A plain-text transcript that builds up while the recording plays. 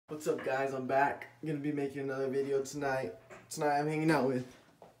What's up, guys? I'm back. I'm gonna be making another video tonight. Tonight I'm hanging out with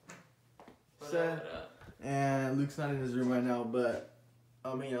Seth, and Luke's not in his room right now, but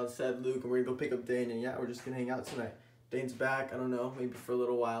I'm hanging out with Seth, Luke, and we're gonna go pick up Dane, and yeah, we're just gonna hang out tonight. Dane's back, I don't know, maybe for a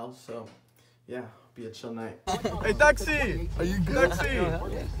little while, so yeah, be a chill night. Hey, taxi! Are you good? Taxi!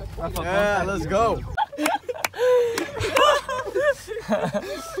 Yeah, let's go!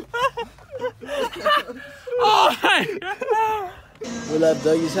 Oh my God. We left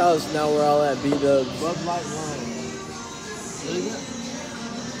Dougie's house, now we're all at B-Dub's. Bud Light wine. Really good?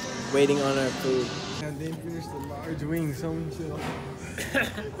 Waiting on our food. And Dane finished the large wings, homie.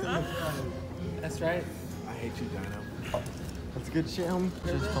 That's right. I hate you, Dino. That's good shit, homie.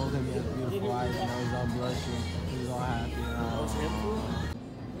 Just told him he had beautiful eyes and I was all blushing. He was all happy. That was him?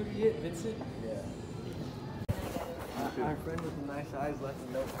 What did you get, Vincent? Yeah. Our friend with the nice eyes left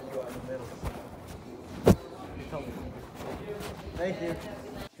a note for you out in the middle. Tell me. Thank you.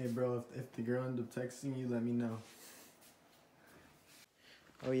 Hey, bro, if the girl ended up texting you, let me know.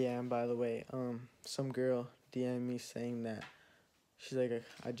 Oh yeah, and by the way, some girl DM'd me saying that she's like,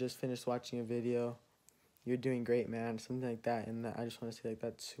 I just finished watching a video. You're doing great, man. Something like that, and I just want to say like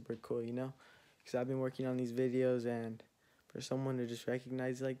that's super cool, you know? Because I've been working on these videos, and for someone to just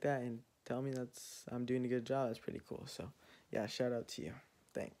recognize like that and tell me I'm doing a good job, that's pretty cool. So yeah, shout out to you.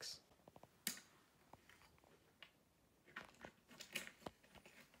 Thanks.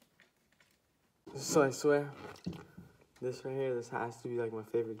 So I swear, this right here, this has to be like my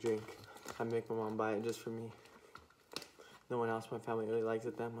favorite drink. I make my mom buy it just for me. No one else in my family really likes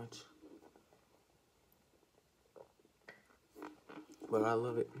it that much. But I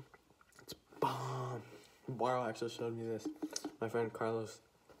love it. It's bomb. Barrow actually showed me this. My friend Carlos.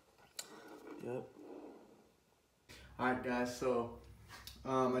 Yep. Alright guys, so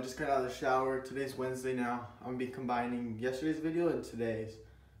I just got out of the shower. Today's Wednesday now. I'm gonna be combining yesterday's video and today's.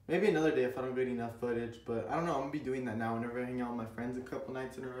 Maybe another day if I don't get enough footage, but I don't know, I'm gonna be doing that now whenever I hang out with my friends a couple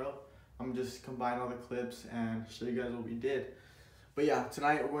nights in a row. I'm just combine all the clips and show you guys what we did. But yeah,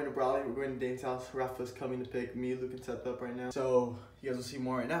 tonight we're going to Brawley, we're going to Dane's house. Rafa's coming to pick me, Luke, and Seth up right now. So you guys will see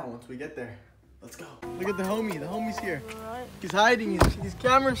more right now once we get there. Let's go. Look at the homie's here. He's hiding, he's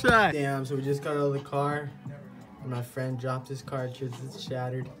camera shy. Damn, so we just got out of the car. And my friend dropped his cartridge, it's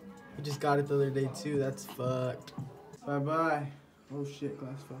shattered. He just got it the other day too, that's fucked. Bye-bye. Oh shit,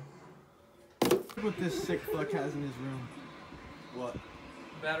 glass fell. Look what this sick fuck has in his room. What?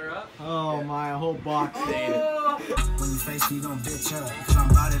 Batter up? Oh yeah. My whole box dated. When you face me, you gon' bitch up. Cause I'm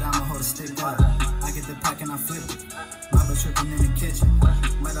about it, I'ma hold a stick up. I get the pack and I flip it. My bitch trippin' in the kitchen.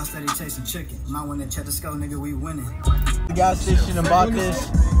 Might all steady chasing chicken. Might wanna check the skull, nigga, we winning. The gas station and bought this.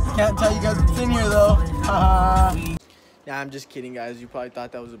 Can't tell you guys what's in here though. Haha. Yeah, I'm just kidding, guys. You probably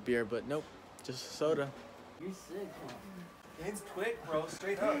thought that was a beer, but nope. Just soda. You're sick, huh? Dane's quick, bro.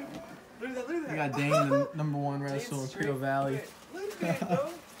 Straight up. Look at that, look at that. We got Dane, the #1 wrestler in Credo Valley. Look at Dane, bro.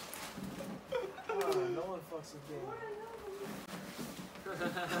 No one fucks with Dane.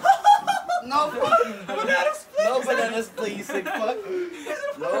 No fucking Banana split. No banana split, you sick fuck.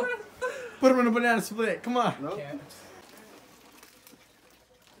 No. Put him in a banana split. Come on. No. Can't.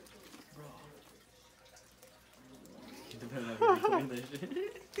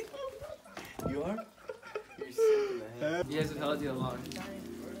 You are? You're sick in the head. You guys have held you along.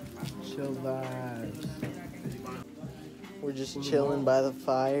 Chill vibes. We're just chilling by the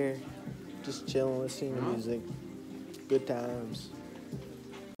fire. Just chilling, listening to music. Good times.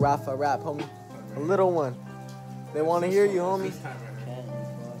 Rafa, rap, homie. A little one. They want to hear you, homie.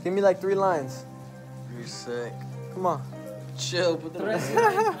 Give me like 3 lines. You're sick. Come on. Chill, put the rest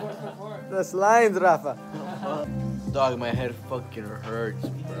That's lines, Rafa. Dog, my head fucking hurts,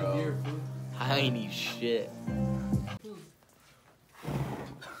 bro. I need shit.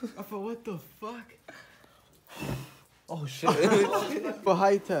 Rafa, what the fuck? Oh shit. For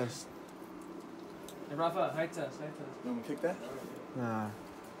high test. Hey, Rafa, high test, high test. You want me to kick that? Nah.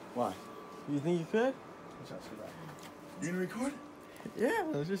 Why? You think you could? You gonna record? Yeah,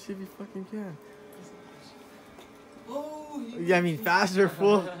 let's just see if you fucking can. Oh, Yeah, I mean faster,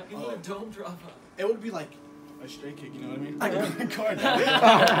 fool. You need a dome drop. It would be like a straight kick, you know what I mean? I can record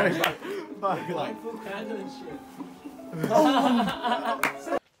that.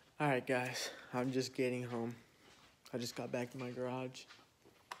 Alright guys, I'm just getting home. I just got back to my garage.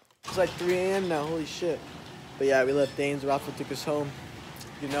 It's like 3 a.m. now, holy shit. But yeah, we left Dane's, Rafa took us home.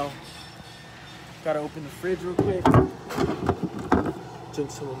 You know, gotta open the fridge real quick. Drink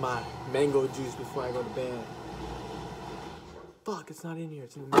some of my mango juice before I go to bed. Fuck, it's not in here,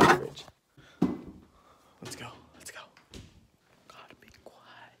 it's in the main fridge. Let's go, let's go. Gotta be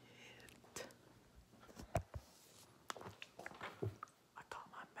quiet. I got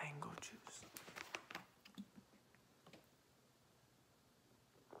my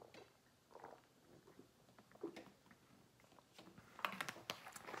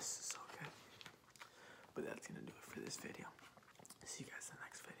that's gonna do it for this video. See you guys in the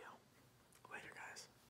next video.